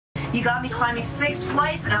You got me climbing 6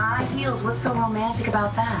 flights in high heels. What's so romantic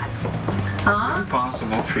about that? Huh? It would be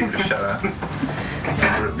possible for you to shut up.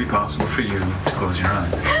 Or it would be possible for you to close your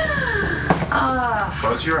eyes.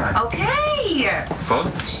 Close your eyes. Okay.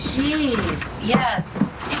 Close. Jeez.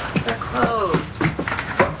 Yes. They're closed.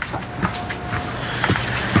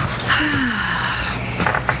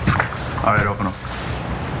 All right, open them.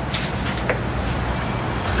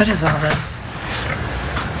 What is all this?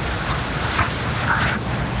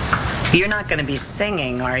 You're not going to be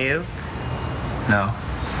singing, are you? No.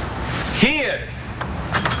 He is.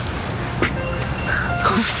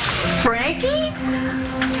 Frankie?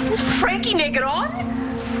 Frankie Negron?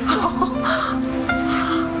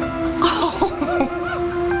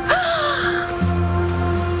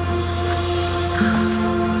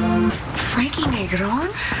 Frankie Negron?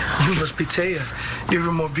 You must be Taya. You're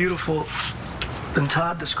even more beautiful than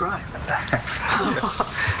Todd described. How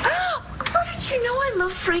did you know I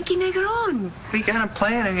love Frankie Negron? We got him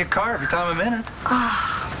playing in your car every time I'm in it.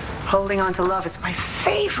 Holding On to Love is my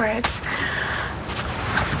favorite.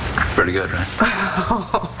 Pretty good, right?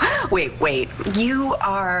 Wait. You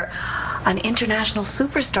are an international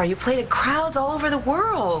superstar. You played at crowds all over the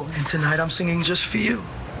world. And tonight I'm singing just for you.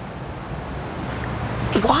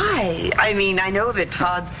 Why? I mean, I know that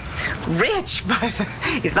Todd's rich, but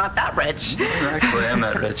he's not that rich. Actually, I'm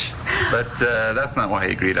that rich. But that's not why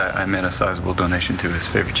he agreed. I made a sizable donation to his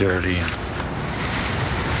favorite charity.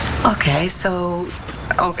 Okay, so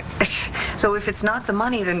if it's not the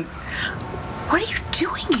money, then what are you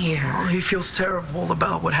doing here? He feels terrible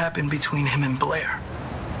about what happened between him and Blair.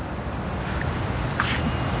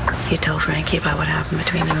 You told Frankie about what happened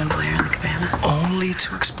between you and Blair in the cabana? Only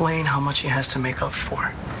to explain how much he has to make up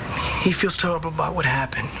for. He feels terrible about what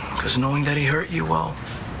happened, because knowing that he hurt you, well,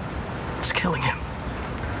 it's killing him.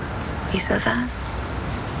 He said that?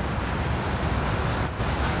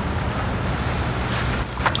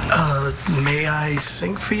 May I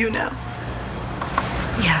sing for you now?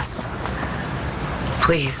 Yes.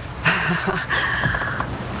 Please.